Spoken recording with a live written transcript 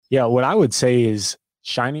Yeah, what I would say is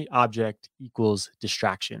shiny object equals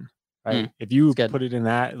distraction, right? If It's you good. put it in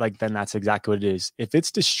that, like, then that's exactly what it is. If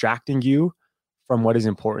it's distracting you from what is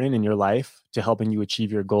important in your life to helping you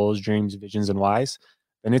achieve your goals, dreams, visions, and whys,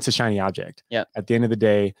 then it's a shiny object. Yep. At the end of the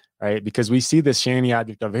day, right? Because we see this shiny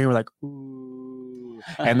object over here, we're like, ooh.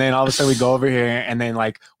 And then all of a sudden we go over here and then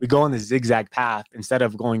like we go on the zigzag path instead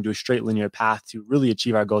of going to a straight linear path to really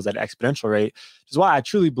achieve our goals at an exponential rate. Which is why I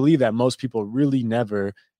truly believe that most people really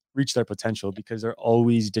never reach their potential because they're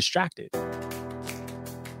always distracted.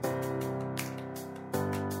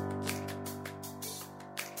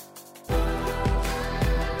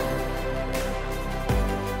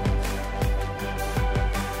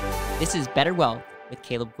 This is Better Wealth with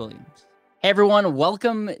Caleb Williams. Hey everyone,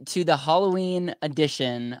 welcome to the Halloween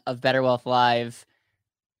edition of Better Wealth Live.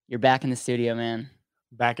 You're back in the studio, man.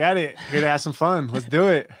 Back at it. Here to have some fun. Let's do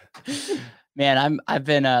it. Man, I've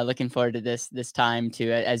been looking forward to this time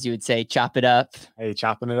to, as you would say, chop it up. Hey,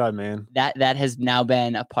 chopping it up, man. That has now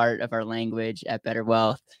been a part of our language at Better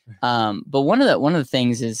Wealth. But one of the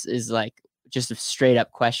things is like just a straight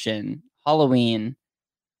up question. Halloween,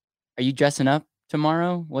 are you dressing up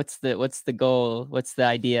tomorrow? What's the goal? What's the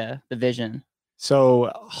idea, the vision?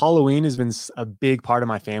 So Halloween has been a big part of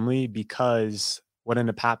my family because what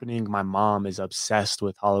ended up happening, my mom is obsessed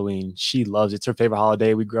with Halloween. She loves it. It's her favorite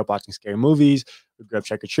holiday. We grew up watching scary movies. We grew up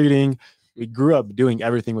trick-or-treating. We grew up doing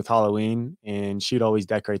everything with Halloween, and she'd always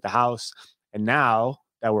decorate the house. And now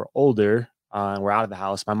that we're older, we're out of the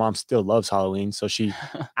house, my mom still loves Halloween. So she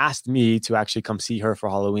asked me to actually come see her for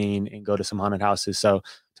Halloween and go to some haunted houses. So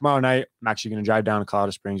tomorrow night, I'm actually going to drive down to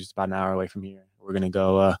Colorado Springs, just about an hour away from here. We're going to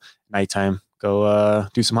go nighttime, go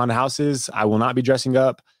do some haunted houses. I will not be dressing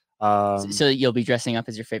up. So you'll be dressing up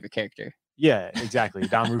as your favorite character. Yeah, exactly.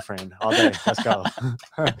 Dom Rufran all day. Let's go.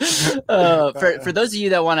 For those of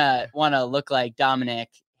you that wanna look like Dominic,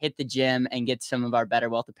 hit the gym and get some of our Better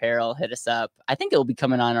Wealth apparel. Hit us up. I think it will be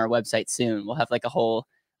coming on our website soon. We'll have like a whole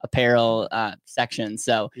apparel section.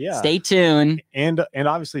 So yeah, stay tuned. And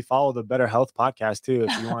obviously follow the Better Health podcast too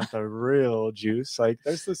if you want the real juice. Like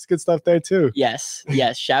there's this good stuff there too. Yes.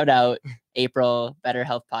 Shout out April, Better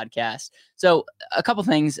Health podcast. So a couple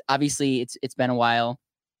things. Obviously, it's been a while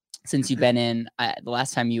since you've been in. The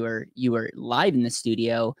last time you were live in the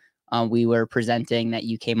studio, we were presenting that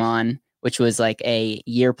you came on, which was like a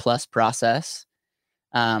year plus process.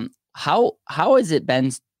 How has it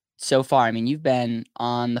been so far? I mean, you've been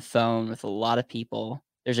on the phone with a lot of people.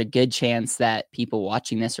 There's a good chance that people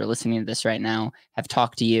watching this or listening to this right now have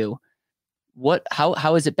talked to you. How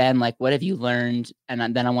has it been? Like, what have you learned?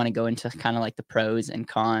 And then I want to go into kind of like the pros and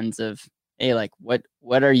cons of, hey, like what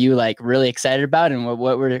are you like really excited about? And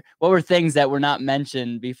what were things that were not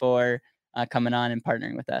mentioned before coming on and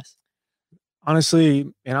partnering with us? Honestly,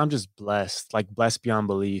 and I'm just blessed beyond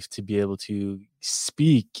belief to be able to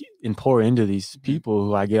speak and pour into these people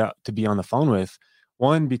who I get to be on the phone with.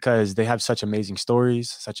 One, because they have such amazing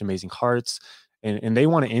stories, such amazing hearts, and they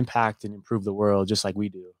want to impact and improve the world just like we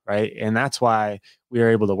do, right? And that's why we are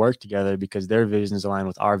able to work together because their visions align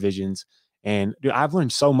with our visions. And dude, I've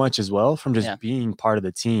learned so much as well from just being part of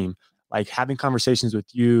the team. Like having conversations with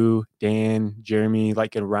you, Dan, Jeremy,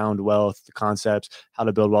 like around wealth, the concepts, how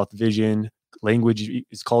to build wealth vision, language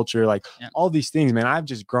is culture, like all these things, man. I've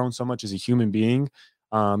just grown so much as a human being.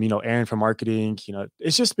 Aaron from marketing,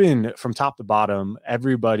 it's just been from top to bottom.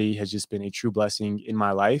 Everybody has just been a true blessing in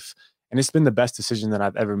my life. And it's been the best decision that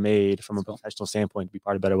I've ever made from a professional standpoint to be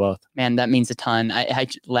part of Better Wealth. Man, that means a ton.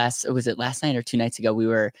 Was it last night or 2 nights ago? We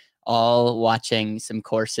were all watching some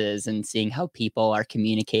courses and seeing how people are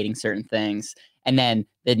communicating certain things. And then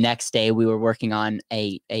the next day we were working on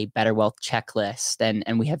a Better Wealth checklist.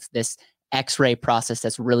 And we have this X-ray process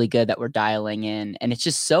that's really good that we're dialing in. And it's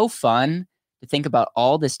just so fun to think about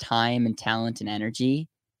all this time and talent and energy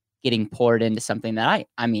getting poured into something that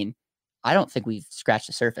I mean, I don't think we've scratched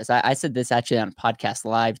the surface. I said this actually on a podcast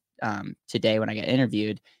live today when I got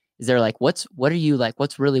interviewed. Is there like, what are you like,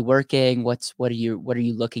 what's really working? What are you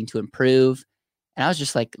looking to improve? And I was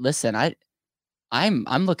just like, listen, I'm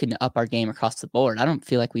looking to up our game across the board. I don't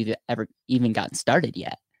feel like we've ever even gotten started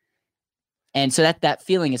yet. And so that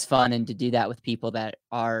feeling is fun, and to do that with people that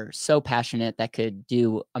are so passionate that could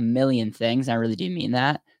do a million things. I really do mean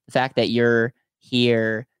that. The fact that you're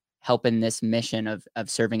here helping this mission of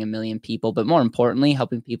serving a million people, but more importantly,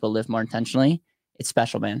 helping people live more intentionally, it's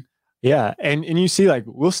special, man. Yeah. And you see, like,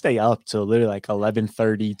 we'll stay up till literally like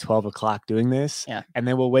 11:30, 12 o'clock doing this. Yeah. And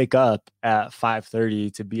then we'll wake up at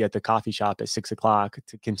 5:30 to be at the coffee shop at 6 o'clock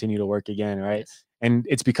to continue to work again. Right. Yes. And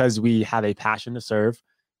it's because we have a passion to serve.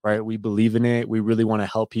 right? We believe in it. We really want to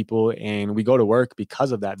help people, and we go to work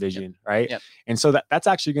because of that vision, right? Yep. And so that's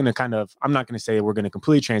actually going to kind of, I'm not going to say we're going to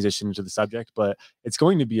completely transition into the subject, but it's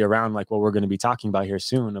going to be around like what we're going to be talking about here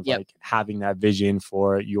soon of like having that vision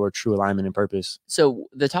for your true alignment and purpose. So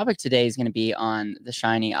the topic today is going to be on the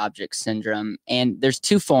shiny object syndrome, and there's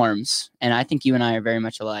two forms, and I think you and I are very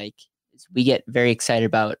much alike. We get very excited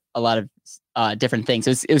about a lot of different things.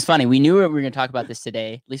 It was funny. We knew we were going to talk about this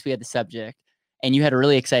today. At least we had the subject. And you had a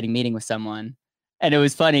really exciting meeting with someone. And it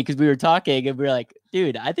was funny because we were talking and we were like,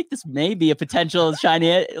 dude, I think this may be a potential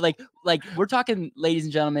shiny. Like we're talking, ladies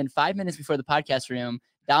and gentlemen, 5 minutes before the podcast room,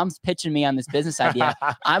 Dom's pitching me on this business idea.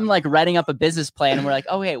 I'm like writing up a business plan and we're like,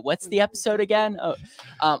 oh, wait, what's the episode again?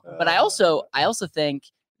 But I also think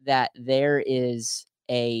that there is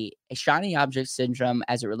a shiny object syndrome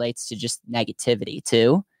as it relates to just negativity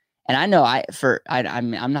too. And I know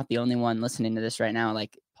I'm not the only one listening to this right now.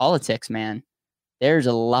 Like politics, man. There's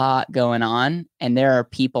a lot going on, and there are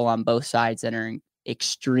people on both sides that are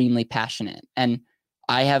extremely passionate. And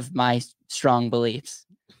I have my strong beliefs.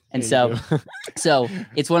 And so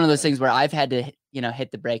it's one of those things where I've had to,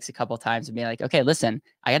 hit the brakes a couple of times and be like, okay, listen,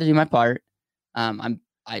 I got to do my part.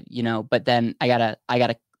 But then I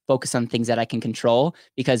gotta focus on things that I can control,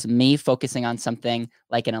 because me focusing on something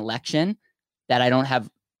like an election that I don't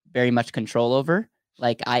have very much control over,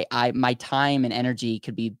 like my time and energy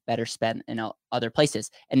could be better spent in other places.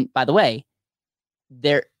 And by the way,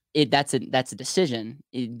 that's a decision.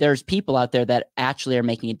 There's people out there that actually are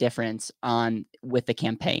making a difference with the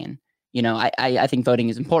campaign. I think voting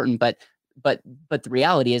is important, but the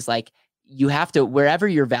reality is, like, you have to, wherever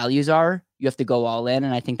your values are, you have to go all in.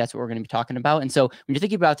 And I think that's what we're going to be talking about. And so when you're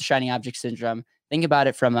thinking about the shiny object syndrome, think about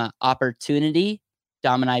it from an opportunity.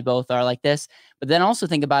 Dom and I both are like this, but then also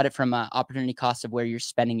think about it from an opportunity cost of where you're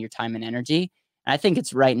spending your time and energy. And I think it's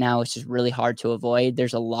just really hard to avoid.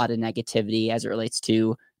 There's a lot of negativity as it relates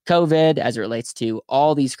to COVID, as it relates to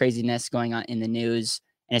all these craziness going on in the news.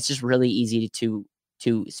 And it's just really easy to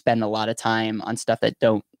spend a lot of time on stuff that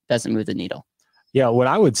doesn't move the needle. Yeah. What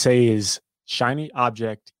I would say is shiny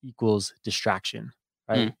object equals distraction,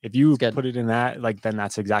 right? If you put it in that, like, then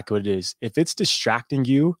that's exactly what it is. If it's distracting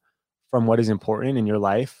you from what is important in your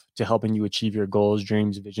life to helping you achieve your goals,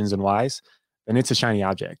 dreams, visions, and whys, then it's a shiny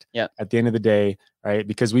object. Yeah. At the end of the day, right?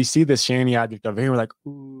 Because we see this shiny object over here, we're like,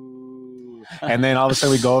 ooh. And then all of a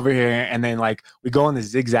sudden we go over here and then like we go on the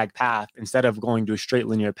zigzag path instead of going to a straight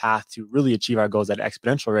linear path to really achieve our goals at an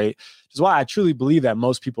exponential rate, which is why I truly believe that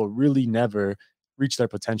most people really never reach their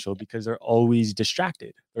potential, because they're always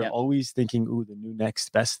distracted. They're always thinking, ooh, the new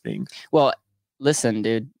next best thing. Well, listen,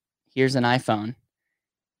 dude, here's an iPhone.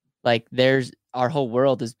 Like, our whole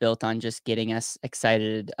world is built on just getting us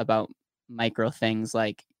excited about micro things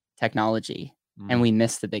like technology, and we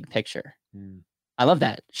miss the big picture. I love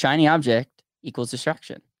that. Shiny object equals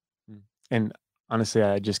distraction. And honestly,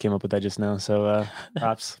 I just came up with that just now. So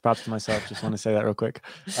props to myself. Just want to say that real quick.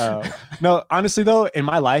 No, honestly though, in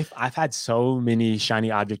my life, I've had so many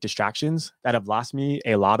shiny object distractions that have lost me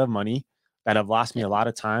a lot of money, that have lost me a lot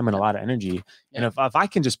of time and a lot of energy. And if I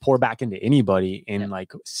can just pour back into anybody and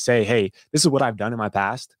like say, hey, this is what I've done in my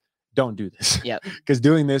past, don't do this. Because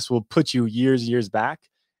doing this will put you years back,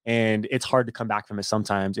 and it's hard to come back from it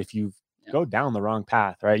sometimes if you go down the wrong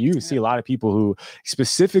path, right? You see a lot of people who,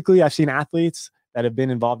 specifically, I've seen athletes that have been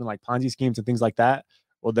involved in like Ponzi schemes and things like that.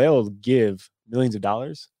 Well, they'll give millions of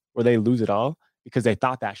dollars or they lose it all because they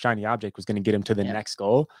thought that shiny object was going to get them to the next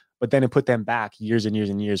goal, but then it put them back years and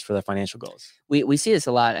years for their financial goals. We see this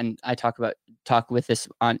a lot, and I talk with this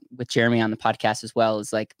with Jeremy on the podcast as well.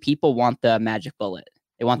 Is like, people want the magic bullet,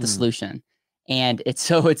 they want the solution, and it's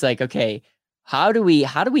like, okay, how do we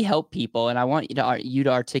help people? And I want you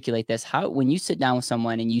to articulate this. How, when you sit down with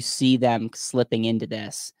someone and you see them slipping into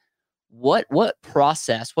this, what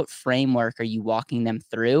process, what framework are you walking them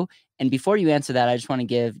through? And before you answer that, I just want to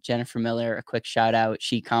give Jennifer Miller a quick shout out.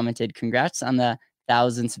 She commented, "Congrats on the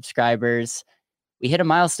 1,000 subscribers. We hit a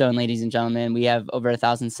milestone, ladies and gentlemen. We have over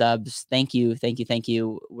 1,000 subs. Thank you.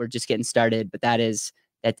 We're just getting started, but that's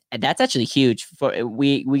actually huge.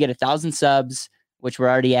 We get 1,000 subs, which we're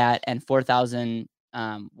already at, and 4,000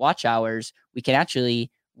 watch hours. We can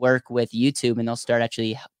actually work with YouTube, and they'll start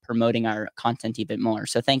actually promoting our content even more.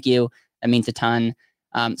 So thank you. That means a ton.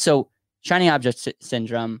 So shiny object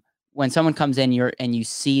syndrome, when someone comes in, you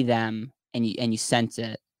see them and you sense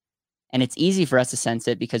it. And it's easy for us to sense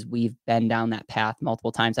it because we've been down that path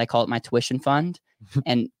multiple times. I call it my tuition fund.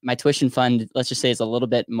 And my tuition fund, let's just say, is a little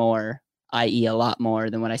bit more, i.e. a lot more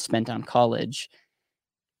than what I spent on college.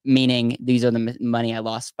 Meaning these are the money I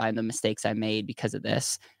lost by the mistakes I made because of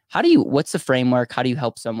this. What's the framework? How do you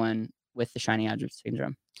help someone with the shiny object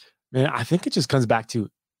syndrome? Man, I think it just comes back to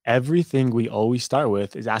everything we always start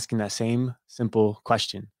with is asking that same simple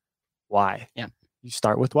question. Why? Yeah. You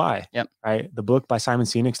start with why. Yep. Right. The book by Simon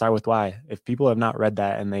Sinek, Start with Why. If people have not read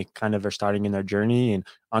that and they kind of are starting in their journey in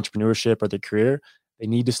entrepreneurship or their career, they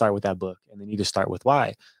need to start with that book and they need to start with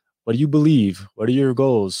why. What do you believe? What are your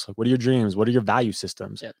goals? What are your dreams? What are your value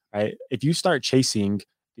systems? Yep. Right. If you start chasing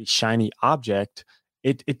the shiny object,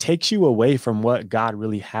 it takes you away from what God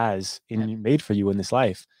really has made for you in this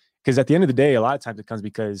life. Because at the end of the day, a lot of times it comes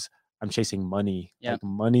because I'm chasing money. Yep. Like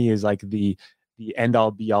money is like the end all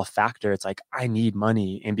be all factor. It's like, I need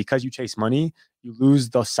money. And because you chase money, you lose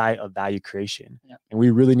the sight of value creation. Yep. And we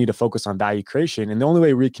really need to focus on value creation. And the only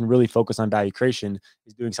way we can really focus on value creation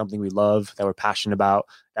is doing something we love, that we're passionate about,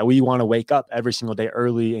 that we want to wake up every single day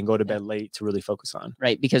early and go to bed late to really focus on.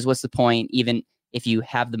 Right. Because what's the point, even if you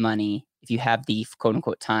have the money, if you have the quote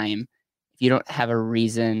unquote time, if you don't have a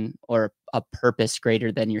reason or a purpose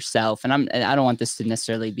greater than yourself. And I don't want this to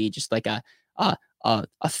necessarily be just like a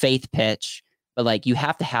faith pitch, but like you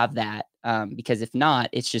have to have that, because if not,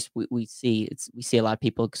 it's just we see a lot of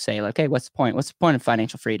people say like, hey, what's the point? What's the point of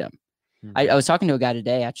financial freedom? Mm-hmm. I was talking to a guy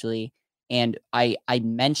today actually, and I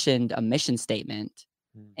mentioned a mission statement,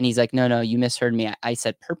 and he's like, no, you misheard me. I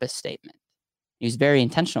said purpose statement. He was very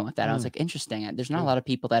intentional with that. I was like, interesting. There's not a lot of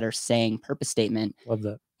people that are saying purpose statement. Love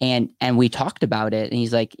that. And we talked about it, and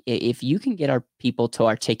he's like, if you can get our people to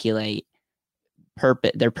articulate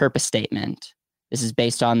their purpose statement, this is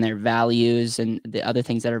based on their values and the other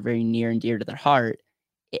things that are very near and dear to their heart,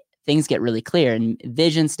 things get really clear. And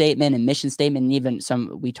vision statement and mission statement, and even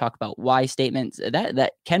we talk about why statements,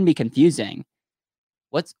 that can be confusing.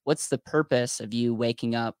 What's the purpose of you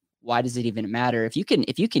waking up? Why does it even matter? If you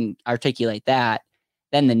can articulate that,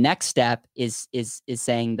 then the next step is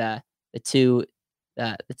saying the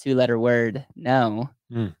two-letter word no,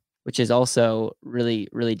 which is also really,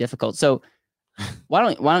 really difficult. So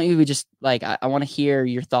why don't you just like, I want to hear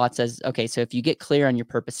your thoughts as, okay, so if you get clear on your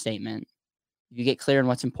purpose statement, if you get clear on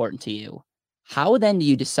what's important to you, how then do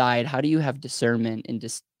you decide, how do you have discernment in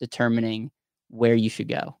determining where you should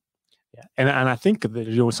go? Yeah. And I think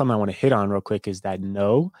that, something I want to hit on real quick is that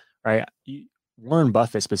no, right? Warren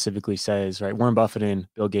Buffett specifically says, right? Warren Buffett and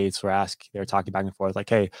Bill Gates they're talking back and forth, like,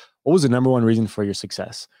 hey, what was the number one reason for your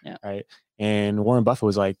success? Yeah. Right. And Warren Buffett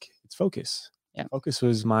was like, it's focus. Yeah. Focus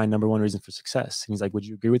was my number one reason for success. And he's like, would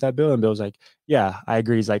you agree with that, Bill? And Bill's like, yeah, I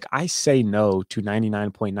agree. He's like, I say no to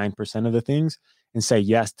 99.9% of the things and say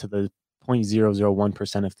yes to the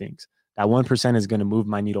 0.001% of things. That 1% is going to move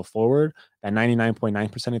my needle forward. That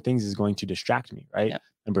 99.9% of things is going to distract me, right? Yeah.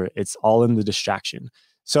 Remember, it's all in the distraction.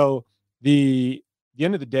 So the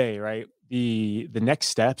end of the day, right? The next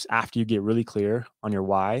steps after you get really clear on your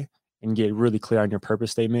why and get really clear on your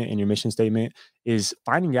purpose statement and your mission statement is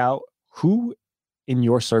finding out who in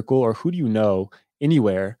your circle or who do you know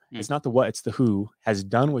anywhere. It's not the what, it's the who has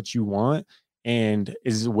done what you want and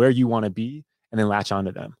is where you want to be, and then latch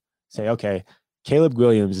onto them. Say, okay, Caleb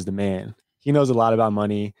Williams is the man. He knows a lot about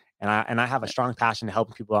money, and I have a strong passion to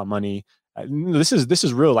helping people out money. This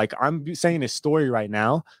is real. Like, I'm saying a story right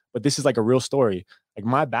now, but this is like a real story. Like,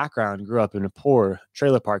 my background grew up in a poor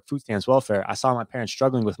trailer park, food stamps, welfare. I saw my parents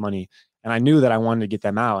struggling with money, and I knew that I wanted to get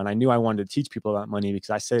them out, and I knew I wanted to teach people about money,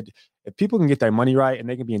 because I said, if people can get their money right and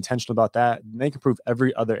they can be intentional about that, they can improve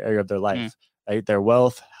every other area of their life, right? Their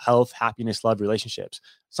wealth, health, happiness, love, relationships,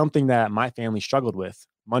 something that my family struggled with,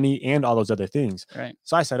 money and all those other things. Right.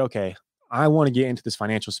 So I said, okay, I want to get into this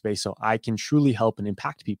financial space so I can truly help and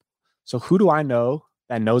impact people. So who do I know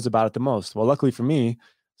that knows about it the most? Well, luckily for me,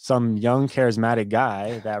 some young charismatic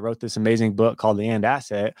guy that wrote this amazing book called The And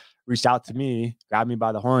Asset reached out to me, grabbed me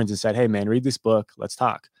by the horns and said, hey man, read this book. Let's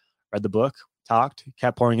talk. Read the book, talked,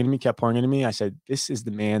 kept pouring into me. I said, this is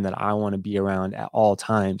the man that I want to be around at all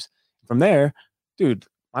times. From there, dude,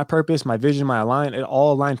 my purpose, my vision, it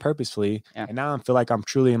all aligned purposefully. Yeah. And now I feel like I'm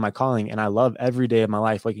truly in my calling, and I love every day of my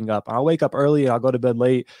life waking up. I'll wake up early, I'll go to bed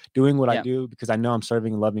late, doing what I do because I know I'm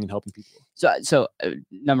serving and loving and helping people. So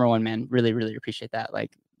number one, man, really, really appreciate that.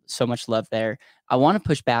 Like, so much love there. I want to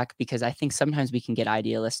push back because I think sometimes we can get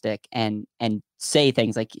idealistic and say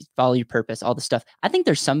things like follow your purpose, all the stuff. I think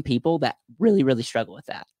there's some people that really, really struggle with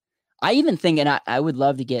that. I even think, and I would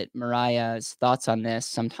love to get Mariah's thoughts on this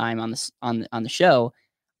sometime on the show.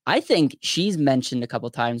 I think she's mentioned a couple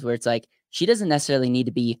of times where it's like she doesn't necessarily need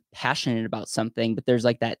to be passionate about something, but there's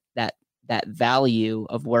like that value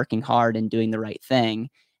of working hard and doing the right thing.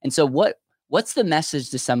 And so what's the message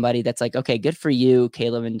to somebody that's like, okay, good for you,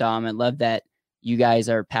 Caleb and Dom. I love that you guys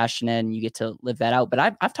are passionate and you get to live that out. But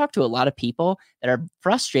I've talked to a lot of people that are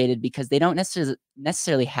frustrated because they don't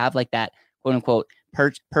necessarily have like that quote unquote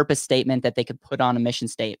purpose statement that they could put on a mission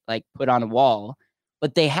state, like put on a wall,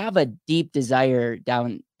 but they have a deep desire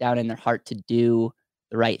down in their heart to do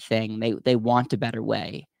the right thing. They want a better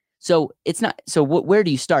way. So it's not. So where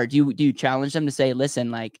do you start? Do you challenge them to say,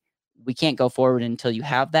 listen, like we can't go forward until you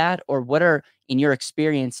have that, or what are in your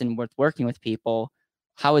experience and with working with people?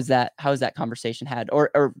 How is that conversation had,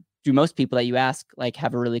 or do most people that you ask like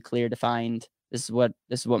have a really clear defined this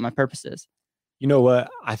is what my purpose is? You know what?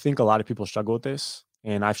 I think a lot of people struggle with this,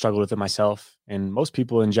 and I've struggled with it myself. And most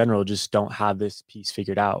people in general just don't have this piece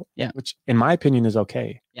figured out. Yeah. Which, in my opinion, is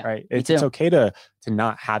okay. Yeah, right? me It's too. okay to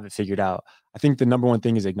not have it figured out. I think the number one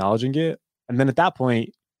thing is acknowledging it, and then at that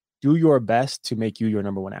point, do your best to make you your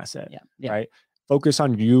number one asset. Yeah. Yeah. Right? Focus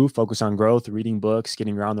on you. Focus on growth. Reading books,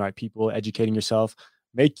 getting around the right people, educating yourself.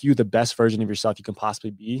 Make you the best version of yourself you can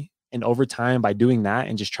possibly be. And over time, by doing that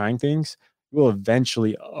and just trying things, you will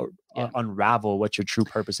eventually unravel what your true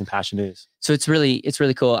purpose and passion is. So it's really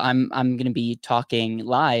cool. I'm going to be talking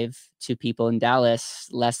live to people in Dallas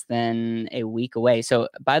less than a week away. So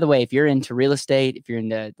by the way, if you're into real estate, if you're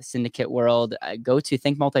into the syndicate world, go to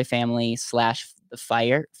Think Multifamily / the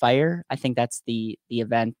Fire. I think that's the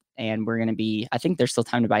event, and we're going to be. I think there's still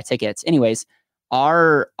time to buy tickets. Anyways,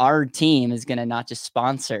 our team is going to not just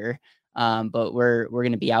sponsor, but we're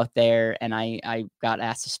going to be out there, and I got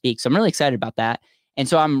asked to speak, so I'm really excited about that. And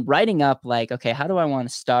so I'm writing up like, okay, how do I want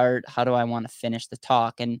to start? How do I want to finish the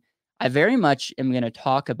talk? And I very much am going to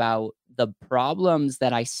talk about the problems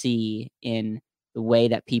that I see in the way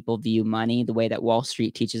that people view money, the way that Wall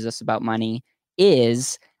Street teaches us about money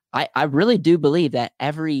is I really do believe that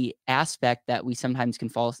every aspect that we sometimes can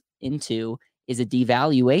fall into is a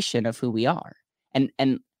devaluation of who we are.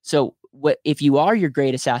 And so what if you are your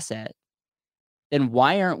greatest asset, then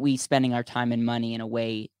why aren't we spending our time and money in a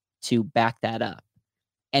way to back that up?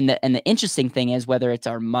 And the interesting thing is whether it's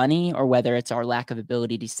our money or whether it's our lack of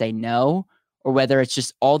ability to say no, or whether it's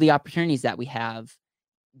just all the opportunities that we have,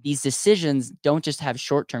 these decisions don't just have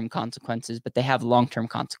short-term consequences, but they have long-term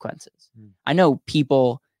consequences. I know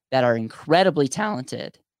people that are incredibly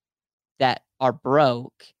talented that are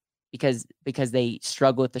broke because they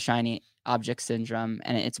struggle with the shiny object syndrome,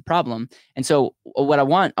 and it's a problem. And so what I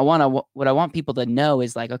want people to know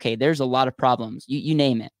is like, okay, there's a lot of problems. You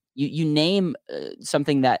name it. You name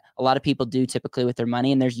something that a lot of people do typically with their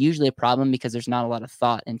money, and there's usually a problem because there's not a lot of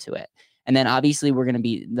thought into it. And then obviously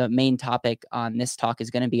the main topic on this talk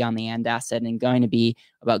is going to be on the and asset, and going to be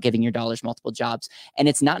about giving your dollars multiple jobs. And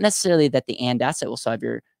it's not necessarily that the and asset will solve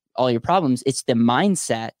all your problems. It's the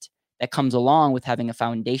mindset that comes along with having a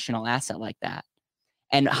foundational asset like that.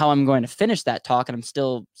 And how I'm going to finish that talk, and I'm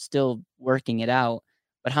still working it out,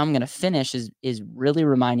 but how I'm going to finish is really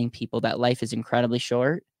reminding people that life is incredibly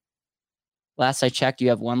short. Last I checked, you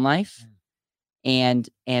have one life, and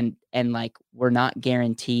like we're not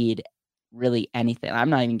guaranteed really anything. I'm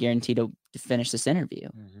not even guaranteed to finish this interview.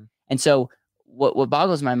 And so what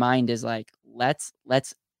boggles my mind is like, let's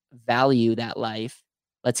value that life.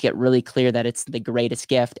 Let's get really clear that it's the greatest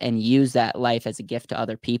gift and use that life as a gift to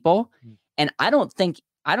other people. And I don't think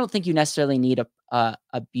you necessarily need a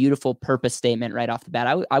beautiful purpose statement right off the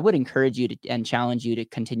bat. I would encourage you to and challenge you to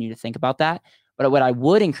continue to think about that. But what I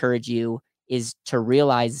would encourage you is to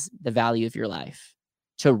realize the value of your life,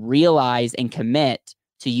 to realize and commit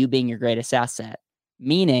to you being your greatest asset.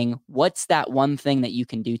 Meaning, what's that one thing that you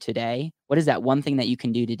can do today? What is that one thing that you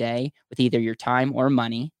can do today with either your time or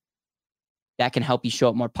money that can help you show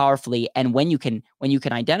up more powerfully? And when you can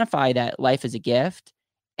identify that life is a gift,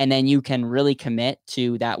 and then you can really commit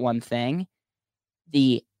to that one thing,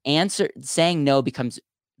 the answer, saying no, becomes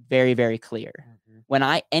very, very clear.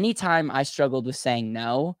 Anytime I struggled with saying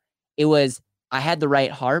no, it was, I had the right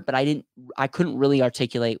heart, but I couldn't really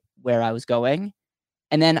articulate where I was going.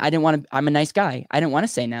 And then I'm a nice guy. I didn't want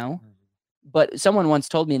to say no. But someone once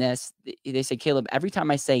told me this. They said, Caleb, every time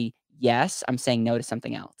I say yes, I'm saying no to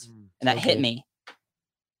something else. And that hit me.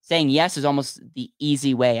 Saying yes is almost the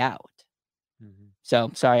easy way out. So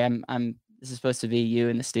sorry, this is supposed to be you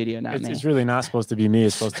in the studio, not me. It's really not supposed to be me.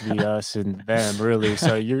 It's supposed to be us and them, really.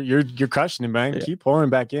 So you're crushing it, man. Keep pouring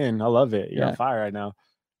back in. I love it. You're on fire right now.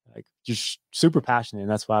 Like, just super passionate.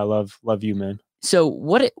 And that's why I love you, man. So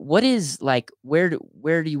what is like, where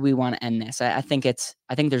do we want to end this? I think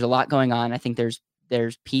there's a lot going on. I think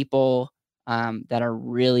there's people that are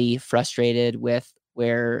really frustrated with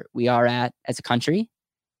where we are at as a country,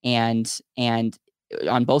 and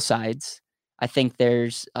on both sides. I think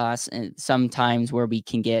there's some times where we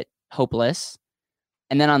can get hopeless.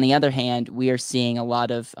 And then on the other hand, we are seeing a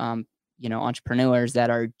lot of entrepreneurs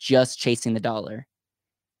that are just chasing the dollar.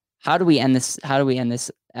 how do we end this? How do we end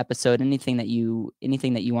this episode? Anything that you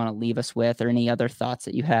want to leave us with, or any other thoughts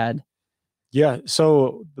that you had? Yeah.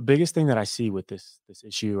 So the biggest thing that I see with this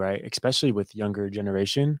issue, right, especially with younger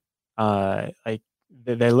generation, like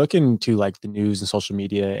they look into like the news and social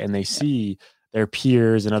media, and they see their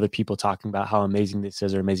peers and other people talking about how amazing this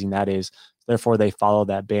is or amazing that is. Therefore, they follow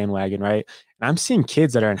that bandwagon, right? And I'm seeing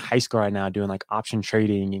kids that are in high school right now doing like option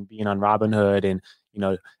trading and being on Robinhood, and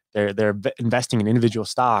they're investing in individual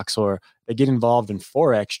stocks, or they get involved in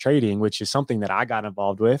forex trading, which is something that I got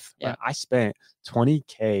involved with. Yeah. I spent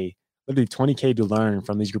 $20K, literally $20K to learn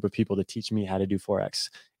from these group of people to teach me how to do forex.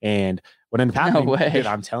 And what ended up happening, dude,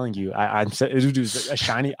 I'm telling you, it was a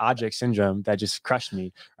shiny object syndrome that just crushed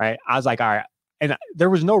me. Right? I was like, all right. And there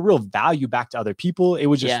was no real value back to other people. It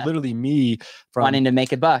was just literally me wanting to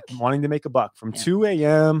make a buck. From 2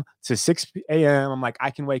 a.m. to 6 a.m. I'm like, I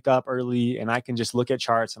can wake up early and I can just look at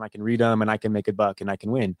charts and I can read them and I can make a buck and I can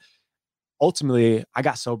win. Ultimately, I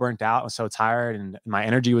got so burnt out and so tired, and my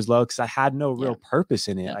energy was low because I had no real purpose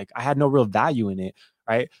in it. Yeah. Like I had no real value in it.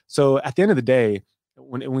 Right. So at the end of the day,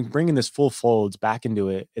 when bringing this full folds back into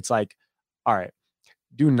it, it's like, all right,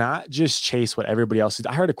 do not just chase what everybody else is.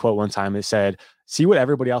 I heard a quote one time. It said, see what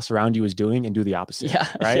everybody else around you is doing and do the opposite. Yeah.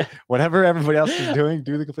 Right. Yeah. Whatever everybody else is doing,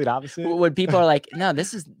 do the complete opposite. When people are like, no,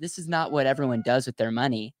 this is not what everyone does with their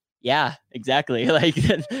money. Yeah, exactly. Like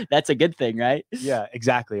that's a good thing, right? Yeah,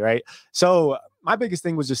 exactly. Right. So my biggest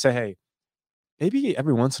thing was just say, hey, maybe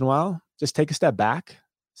every once in a while, just take a step back,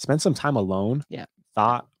 spend some time alone. Yeah.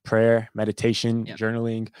 Thought, prayer, meditation,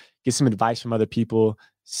 journaling, get some advice from other people,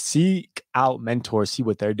 seek out mentors, see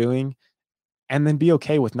what they're doing, and then be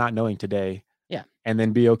okay with not knowing today. Yeah. And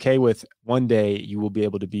then be okay with one day you will be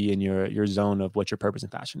able to be in your zone of what your purpose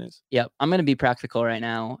and passion is. Yep. I'm going to be practical right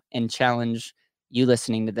now and challenge you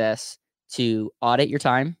listening to this to audit your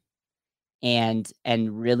time and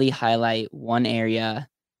really highlight one area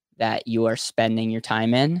that you are spending your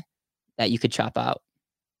time in that you could chop out.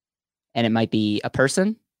 And it might be a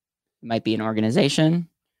person, it might be an organization,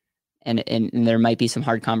 and there might be some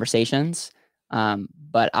hard conversations.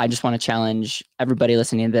 But I just want to challenge everybody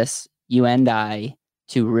listening to this, you and I,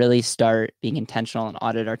 to really start being intentional and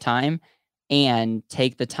audit our time, and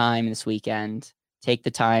take the time this weekend. Take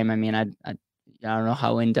the time. I mean, I don't know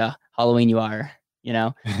how into Halloween you are,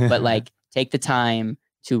 but like take the time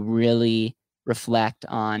to really reflect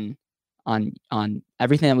on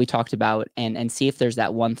everything that we talked about, and see if there's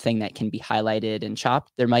that one thing that can be highlighted and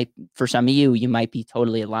chopped. There might, for some of you might be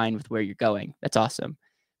totally aligned with where you're going. That's awesome.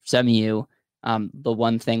 For some of you, the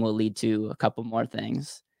one thing will lead to a couple more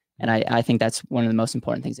things. And I think that's one of the most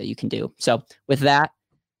important things that you can do. So with that,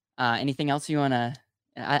 anything else you want to,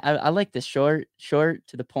 I like this short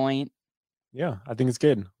to the point. Yeah, I think it's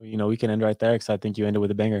good. We can end right there because I think you ended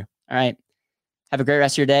with a banger. All right. Have a great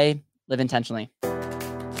rest of your day. Live intentionally.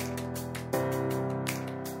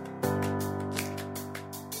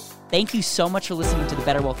 Thank you so much for listening to the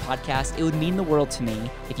Better Wealth Podcast. It would mean the world to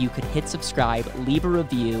me if you could hit subscribe, leave a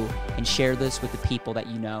review, and share this with the people that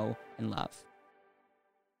you know and love.